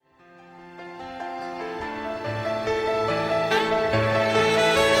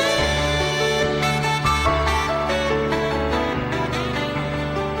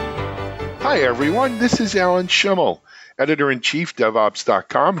Hi, everyone. This is Alan Schimmel, editor-in-chief,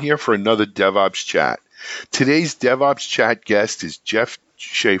 DevOps.com, here for another DevOps Chat. Today's DevOps Chat guest is Jeff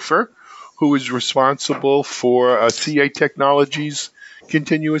Schaefer, who is responsible for CA Technologies'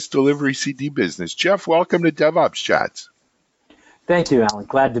 continuous delivery CD business. Jeff, welcome to DevOps Chats. Thank you, Alan.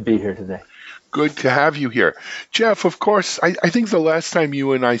 Glad to be here today. Good to have you here. Jeff, of course, I think the last time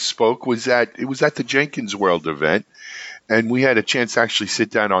you and I spoke was at the Jenkins World event, and we had a chance to actually sit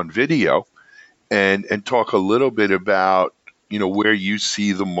down on video and talk a little bit about, where you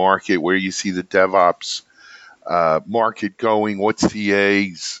see the market, where you see the DevOps market going, what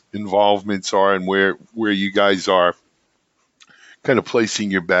CA's involvements are, and where you guys are kind of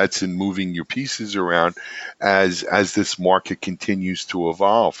placing your bets and moving your pieces around as this market continues to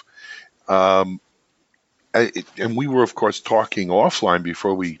evolve. And we were, of course, talking offline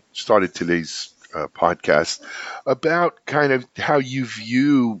before we started today's podcast about kind of how you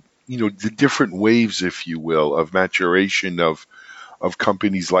view, the different waves, if you will, of maturation of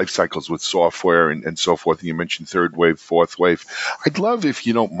companies' life cycles with software and so forth. And you mentioned third wave, fourth wave. I'd love, if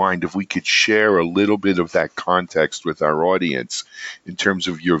you don't mind, if we could share a little bit of that context with our audience in terms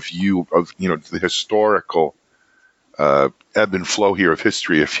of your view of, the historical ebb and flow here of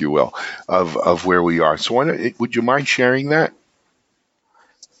history, if you will, of where we are. So would you mind sharing that?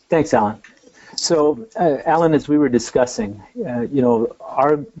 Thanks, Alan. So, Alan, as we were discussing,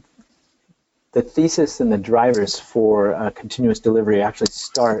 the thesis and the drivers for continuous delivery actually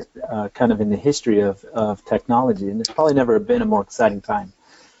start kind of in the history of technology, and there's probably never been a more exciting time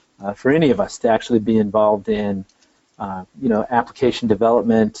for any of us to actually be involved in application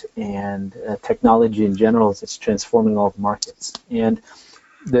development and technology in general as it's transforming all the markets. And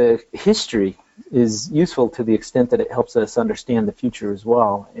the history is useful to the extent that it helps us understand the future as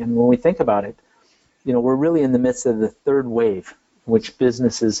well. And when we think about it, we're really in the midst of the third wave, which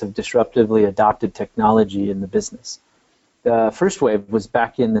businesses have disruptively adopted technology in the business. The first wave was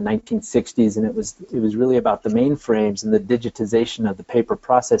back in the 1960s, and it was really about the mainframes and the digitization of the paper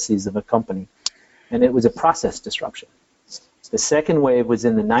processes of a company, and it was a process disruption. The second wave was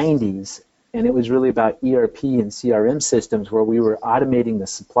in the 90s, and it was really about ERP and CRM systems where we were automating the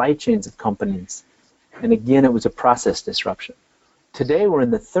supply chains of companies, and again, it was a process disruption. Today, we're in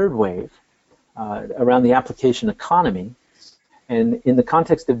the third wave around the application economy. And in the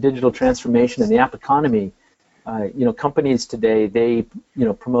context of digital transformation and the app economy, companies today, they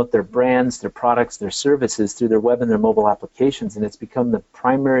promote their brands, their products, their services through their web and their mobile applications, and it's become the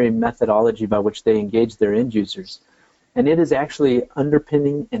primary methodology by which they engage their end users. And it is actually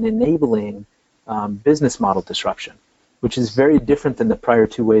underpinning and enabling business model disruption, which is very different than the prior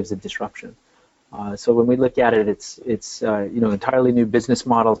two waves of disruption. So when we look at it, it's entirely new business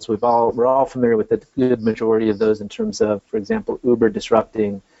models. We're all familiar with the good majority of those in terms of, for example, Uber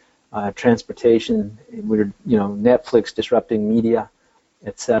disrupting transportation, Netflix disrupting media,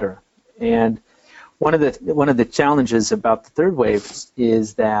 etc. And one of the challenges about the third wave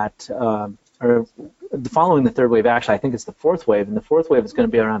is that, following the third wave, actually, I think it's the fourth wave, and the fourth wave is going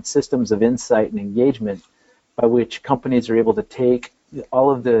to be around systems of insight and engagement, by which companies are able to take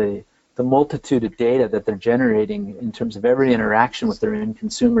all of the multitude of data that they're generating in terms of every interaction with their end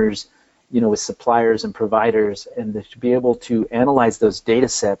consumers, with suppliers and providers, and to be able to analyze those data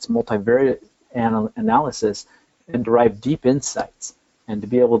sets, multivariate analysis, and derive deep insights, and to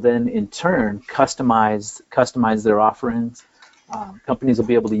be able then, in turn, customize their offerings. Companies will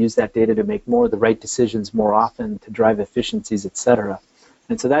be able to use that data to make more of the right decisions more often, to drive efficiencies, etc.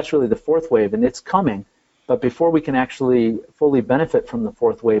 And so that's really the fourth wave, and it's coming. But before we can actually fully benefit from the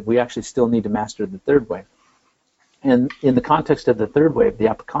fourth wave, we actually still need to master the third wave. And in the context of the third wave, the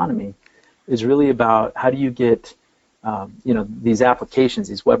app economy is really about how do you get these applications,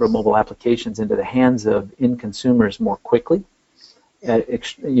 these web or mobile applications, into the hands of end consumers more quickly, at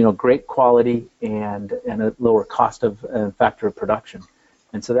great quality and a lower cost of factor of production.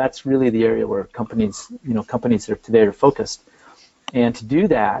 And so that's really the area where companies today are focused. And to do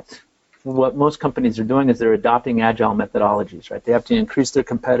that, what most companies are doing is they're adopting agile methodologies, right? They have to increase their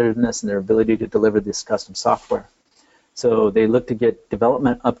competitiveness and their ability to deliver this custom software. So they look to get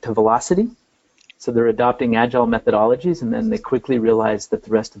development up to velocity. So they're adopting agile methodologies, and then they quickly realize that the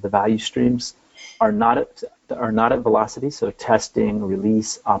rest of the value streams are not at velocity, so testing,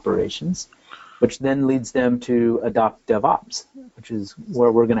 release, operations, which then leads them to adopt DevOps, which is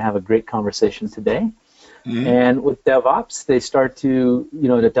where we're going to have a great conversation today. Mm-hmm. And with DevOps, they start to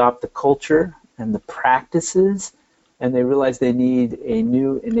adopt the culture and the practices, and they realize they need a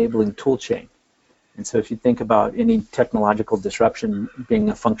new enabling tool chain. And so if you think about any technological disruption being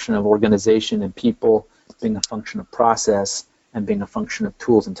a function of organization and people, being a function of process, and being a function of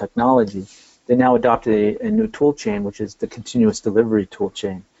tools and technology, they now adopted a new tool chain, which is the continuous delivery tool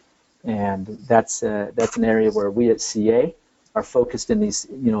chain. And that's an area where we at CA are focused in these,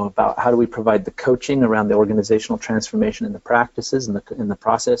 about how do we provide the coaching around the organizational transformation and the practices and the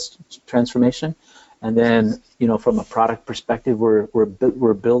process transformation. And then, from a product perspective,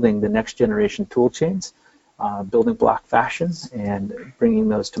 we're building the next generation tool chains, building block fashion, and bringing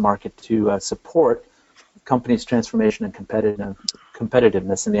those to market to support companies' transformation and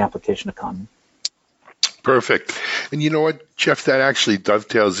competitiveness in the application economy. Perfect. And you know what, Jeff, that actually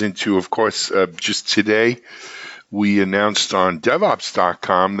dovetails into, of course, just today, we announced on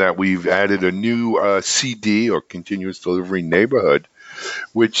DevOps.com that we've added a new CD, or Continuous Delivery Neighborhood,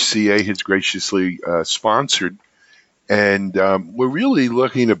 which CA has graciously sponsored. And we're really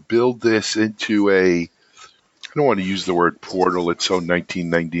looking to build this into I don't want to use the word portal, it's so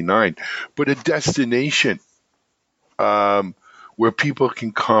 1999, but a destination where people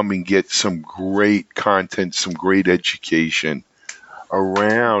can come and get some great content, some great education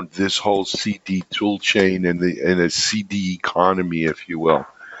around this whole CD tool chain and a CD economy, if you will,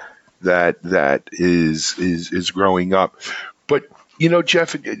 that is growing up. But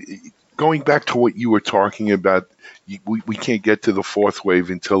Jeff, going back to what you were talking about, we can't get to the fourth wave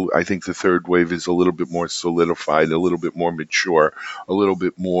until I think the third wave is a little bit more solidified, a little bit more mature, a little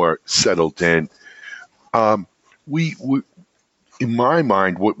bit more settled in. We in my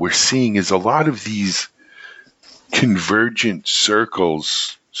mind, what we're seeing is a lot of these convergent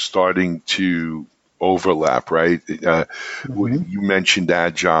circles starting to overlap, right? You mentioned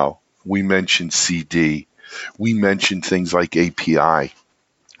Agile. We mentioned CD. We mentioned things like API,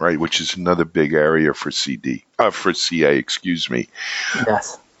 right, which is another big area for CA, excuse me.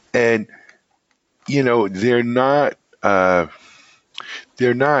 Yes. And, they're not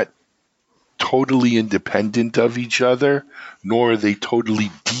totally independent of each other, nor are they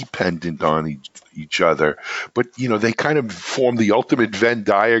totally dependent on each other. But, they kind of form the ultimate Venn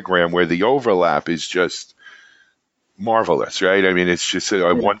diagram where the overlap is just marvelous, right? I mean, it's just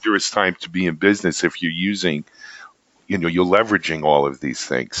a wondrous time to be in business if you're using, you're leveraging all of these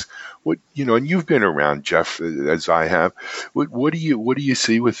things. And you've been around, Jeff, as I have. What do you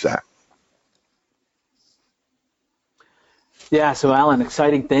see with that? Yeah, so Alan,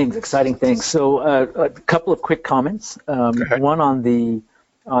 exciting things. So a couple of quick comments. One on the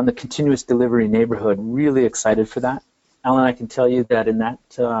continuous delivery neighborhood. Really excited for that, Alan. I can tell you that in that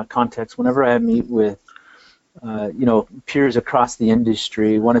context, whenever I meet with peers across the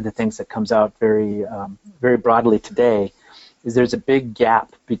industry, one of the things that comes out very broadly today is there's a big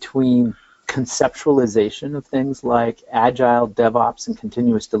gap between conceptualization of things like Agile, DevOps, and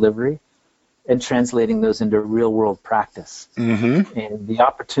continuous delivery, and translating those into real-world practice. Mm-hmm. And the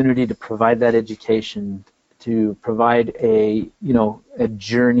opportunity to provide that education, to provide a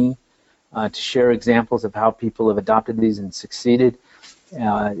journey, to share examples of how people have adopted these and succeeded,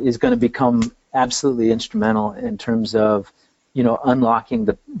 is going to become absolutely instrumental in terms of unlocking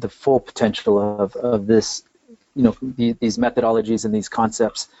the full potential of this, these methodologies and these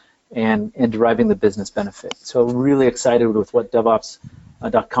concepts, and deriving the business benefit. So really excited with what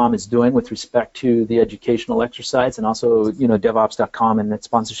DevOps.com is doing with respect to the educational exercise, and also DevOps.com and its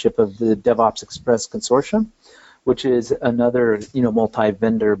sponsorship of the DevOps Express Consortium, which is another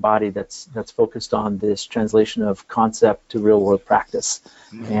multi-vendor body that's focused on this translation of concept to real-world practice.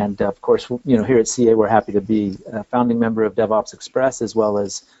 Mm-hmm. And of course, here at CA, we're happy to be a founding member of DevOps Express, as well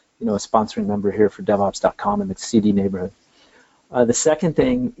as a sponsoring member here for DevOps.com and the CD neighborhood. The second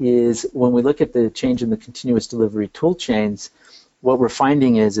thing is, when we look at the change in the continuous delivery tool chains, what we're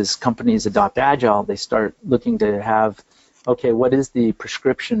finding is as companies adopt Agile, they start looking to have, okay, what is the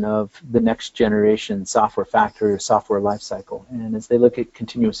prescription of the next generation software factory or software lifecycle? And as they look at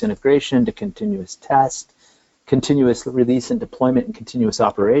continuous integration to continuous test, continuous release and deployment, and continuous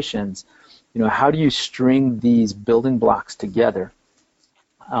operations, how do you string these building blocks together?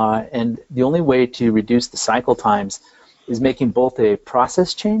 And the only way to reduce the cycle times is making both a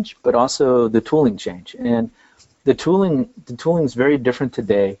process change, but also the tooling change. And the tooling is very different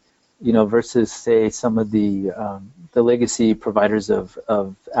today, versus say some of the legacy providers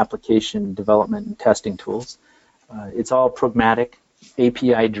of application development and testing tools. It's all pragmatic,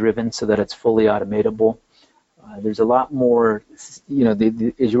 API driven, so that it's fully automatable. There's a lot more, as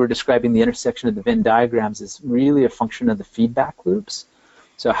you were describing, the intersection of the Venn diagrams is really a function of the feedback loops.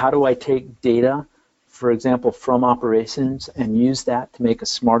 So how do I take data, for example, from operations and use that to make a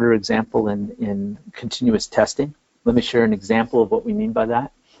smarter example in continuous testing? Let me share an example of what we mean by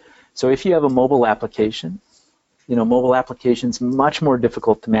that. So if you have a mobile application, mobile application's much more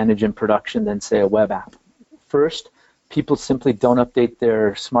difficult to manage in production than, say, a web app. First, people simply don't update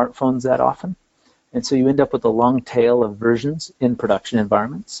their smartphones that often. And so you end up with a long tail of versions in production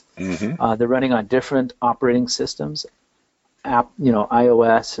environments. They're running on different operating systems,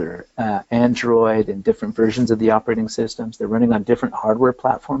 iOS or Android, and different versions of the operating systems. They're running on different hardware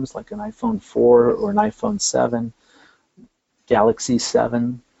platforms like an iPhone 4 or an iPhone 7, Galaxy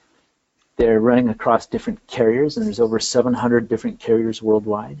 7. They're running across different carriers, and there's over 700 different carriers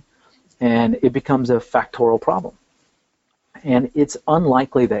worldwide. And it becomes a factorial problem. And it's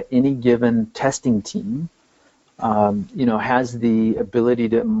unlikely that any given testing team, has the ability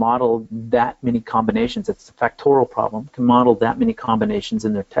to model that many combinations. It's a factorial problem, can model that many combinations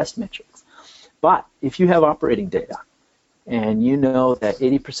in their test matrix. But if you have operating data, and you know that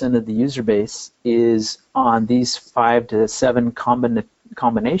 80% of the user base is on these 5 to 7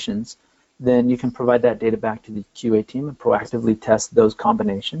 combinations, then you can provide that data back to the QA team and proactively test those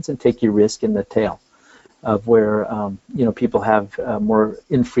combinations and take your risk in the tail of where people have more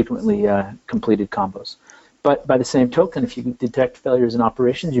infrequently completed combos. But by the same token, if you detect failures in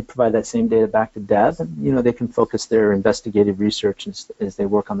operations, you provide that same data back to dev, and they can focus their investigative research as they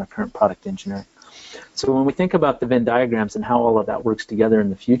work on their current product engineering. So when we think about the Venn diagrams and how all of that works together in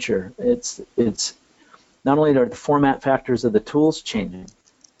the future, it's not only are the format factors of the tools changing,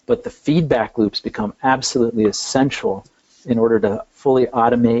 but the feedback loops become absolutely essential in order to fully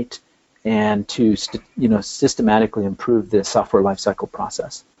automate and to systematically improve the software lifecycle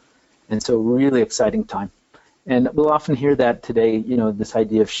process. And so really exciting time. And we'll often hear that today, this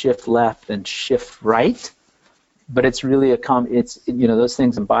idea of shift left and shift right, but it's really those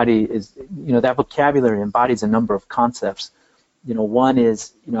things embody that vocabulary embodies a number of concepts. One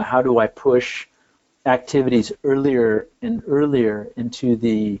is, how do I push activities earlier and earlier into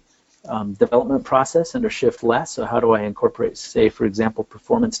the development process under shift left? So how do I incorporate, say, for example,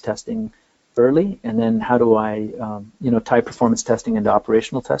 performance testing early, and then how do I tie performance testing into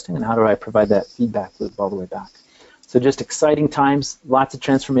operational testing, and how do I provide that feedback loop all the way back? So just exciting times, lots of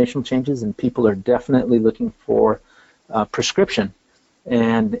transformational changes, and people are definitely looking for prescription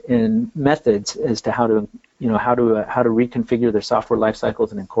and methods as to how to reconfigure their software life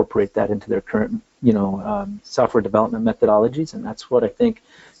cycles and incorporate that into their current software development methodologies. And that's what I think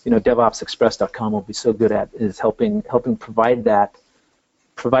DevOpsExpress.com will be so good at, is helping provide that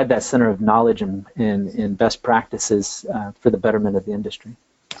center of knowledge and best practices for the betterment of the industry.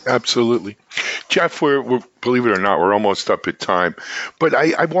 Absolutely. Jeff, we're believe it or not, we're almost up at time. But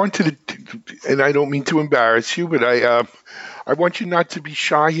I wanted to, and I don't mean to embarrass you, but I want you not to be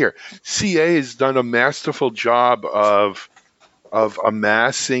shy here. CA has done a masterful job of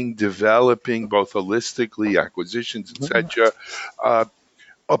amassing, developing, both holistically, acquisitions, etc.,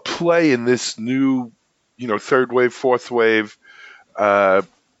 a play in this new, third wave, fourth wave economy,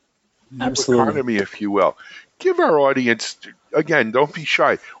 if you will. Give our audience, again, don't be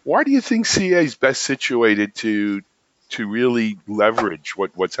shy. Why do you think CA is best situated to really leverage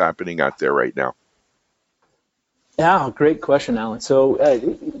what's happening out there right now? Yeah, great question, Alan. So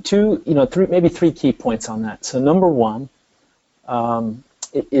maybe three key points on that. So number one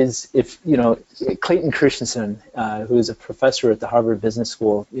is Clayton Christensen, who is a professor at the Harvard Business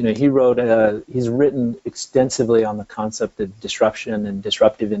School, he's written extensively on the concept of disruption and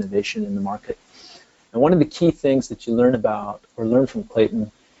disruptive innovation in the market. And one of the key things that you learn from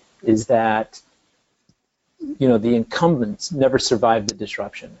Clayton is that the incumbents never survive the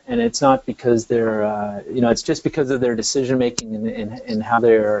disruption, and it's not because they're it's just because of their decision making and how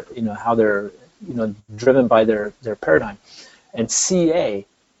they're driven by their paradigm. And CA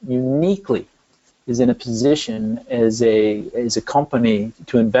uniquely is in a position as a company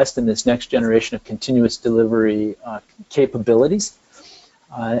to invest in this next generation of continuous delivery capabilities.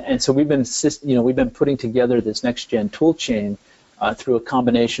 And so we've been putting together this next gen tool chain through a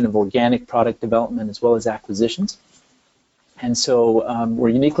combination of organic product development as well as acquisitions. And so we're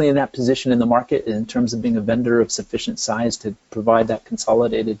uniquely in that position in the market in terms of being a vendor of sufficient size to provide that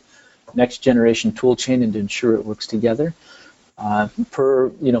consolidated next generation tool chain and to ensure it works together. Per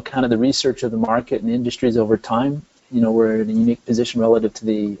kind of the research of the market and industries over time, we're in a unique position relative to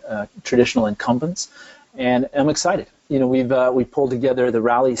the traditional incumbents, and I'm excited. We've pulled together the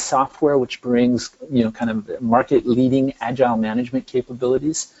Rally software, which brings kind of market-leading agile management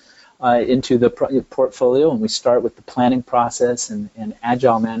capabilities into the portfolio, and we start with the planning process and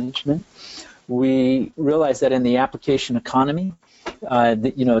agile management. We realize that in the application economy,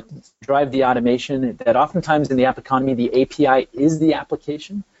 drive the automation, that oftentimes in the app economy, the API is the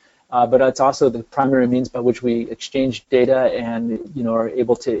application, but it's also the primary means by which we exchange data and are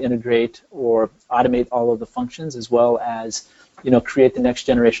able to integrate or automate all of the functions, as well as create the next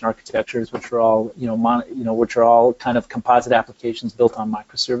generation architectures, which are all, which are all kind of composite applications built on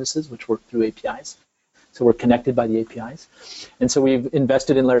microservices, which work through APIs. So we're connected by the APIs. And so we've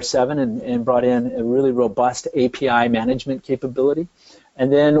invested in Layer 7 and brought in a really robust API management capability.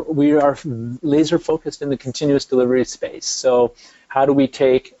 And then we are laser focused in the continuous delivery space. So how do we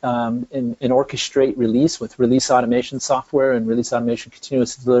take and orchestrate release with release automation software and release automation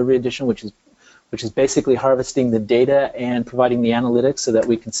continuous delivery edition, which is basically harvesting the data and providing the analytics so that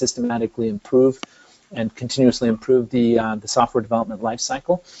we can systematically improve and continuously improve the software development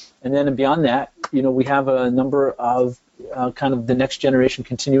lifecycle. And then beyond that, we have a number of kind of the next generation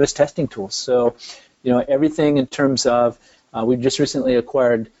continuous testing tools. So, everything in terms of, we've just recently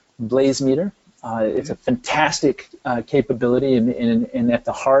acquired BlazeMeter. It's a fantastic capability and at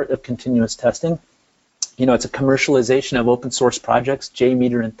the heart of continuous testing. It's a commercialization of open source projects,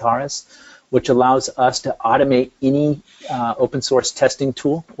 JMeter and Taurus, which allows us to automate any open source testing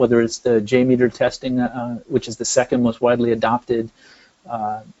tool, whether it's the JMeter testing, which is the second most widely adopted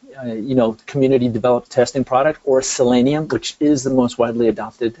community developed testing product, or Selenium, which is the most widely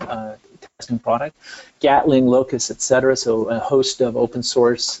adopted testing product, Gatling, Locus, etc. So a host of open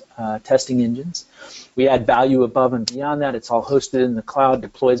source testing engines. We add value above and beyond that. It's all hosted in the cloud,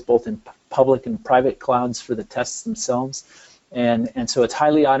 deploys both in public and private clouds for the tests themselves. And so it's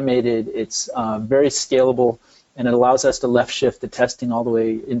highly automated, it's very scalable, and it allows us to left shift the testing all the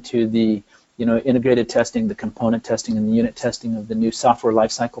way into the integrated testing, the component testing, and the unit testing of the new software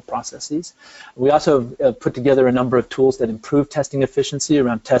lifecycle processes. We also put together a number of tools that improve testing efficiency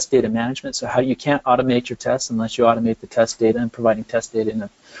around test data management. So you can't automate your tests unless you automate the test data and providing test data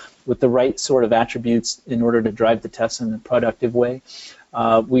with the right sort of attributes in order to drive the tests in a productive way.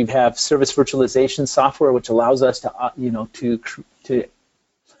 We have service virtualization software, which allows us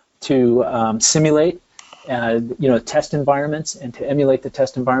to simulate test environments and to emulate the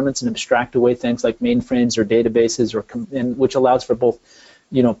test environments and abstract away things like mainframes or databases, which allows for both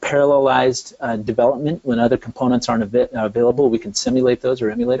parallelized development when other components aren't available. We can simulate those or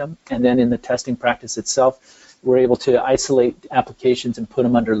emulate them, and then in the testing practice itself, we're able to isolate applications and put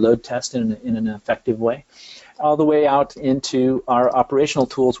them under load test in an effective way, all the way out into our operational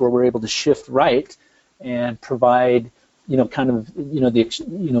tools where we're able to shift right and provide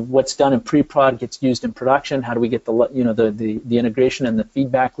what's done in pre-prod gets used in production. How do we get the integration and the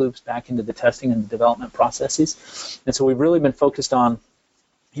feedback loops back into the testing and the development processes? And so we've really been focused on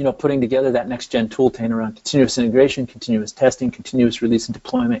putting together that next-gen tool chain around continuous integration, continuous testing, continuous release and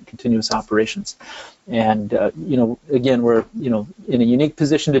deployment, continuous operations. And again, we're in a unique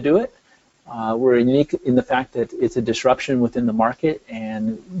position to do it. We're unique in the fact that it's a disruption within the market,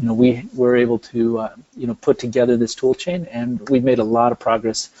 and we're able to put together this tool chain, and we've made a lot of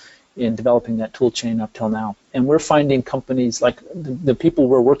progress in developing that tool chain up till now. And we're finding companies like the people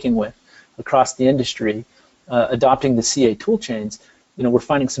we're working with across the industry adopting the CA tool chains. We're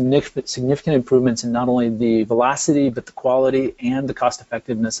finding significant improvements in not only the velocity, but the quality and the cost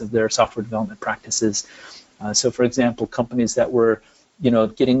effectiveness of their software development practices. So, for example, companies that were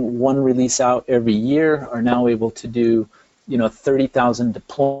getting one release out every year are now able to do 30,000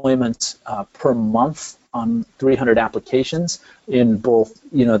 deployments per month on 300 applications in both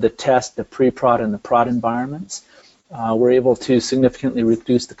the test, the pre-prod, and the prod environments. We're able to significantly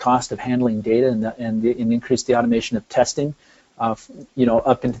reduce the cost of handling data and increase the automation of testing,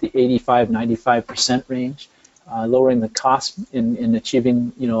 up into the 85-95% range, lowering the cost in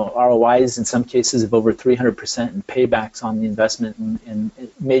achieving ROIs in some cases of over 300% and paybacks on the investment and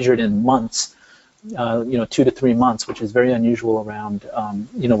measured in months, 2 to 3 months, which is very unusual around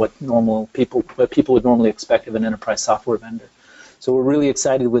what people would normally expect of an enterprise software vendor. So we're really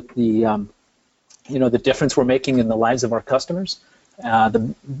excited with the the difference we're making in the lives of our customers,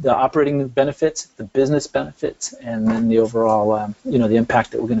 the operating benefits, the business benefits, and then the overall the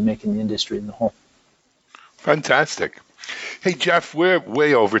impact that we're going to make in the industry in the whole. Fantastic. Hey, Jeff, we're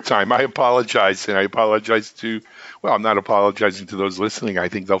way over time. I apologize, and I apologize I'm not apologizing to those listening. I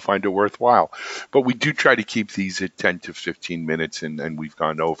think they'll find it worthwhile. But we do try to keep these at 10 to 15 minutes, and we've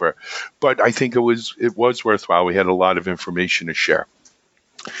gone over. But I think it was worthwhile. We had a lot of information to share.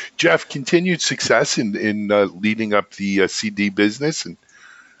 Jeff, continued success in leading up the CD business and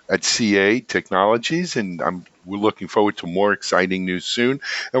at CA Technologies, and we're looking forward to more exciting news soon.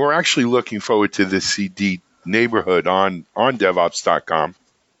 And we're actually looking forward to the CD neighborhood on DevOps.com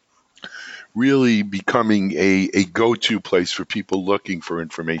really becoming a go-to place for people looking for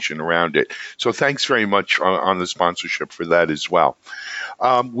information around it. So thanks very much on the sponsorship for that as well.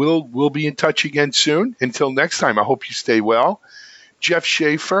 We'll be in touch again soon. Until next time, I hope you stay well. Jeff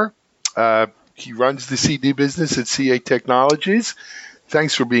Schaefer, He runs the CD business at CA Technologies.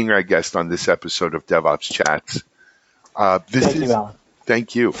 Thanks for being our guest on this episode of DevOps Chats. Thank you, Alan.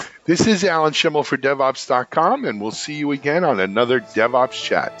 Thank you. This is Alan Shimel for DevOps.com, and we'll see you again on another DevOps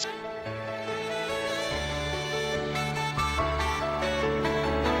Chats.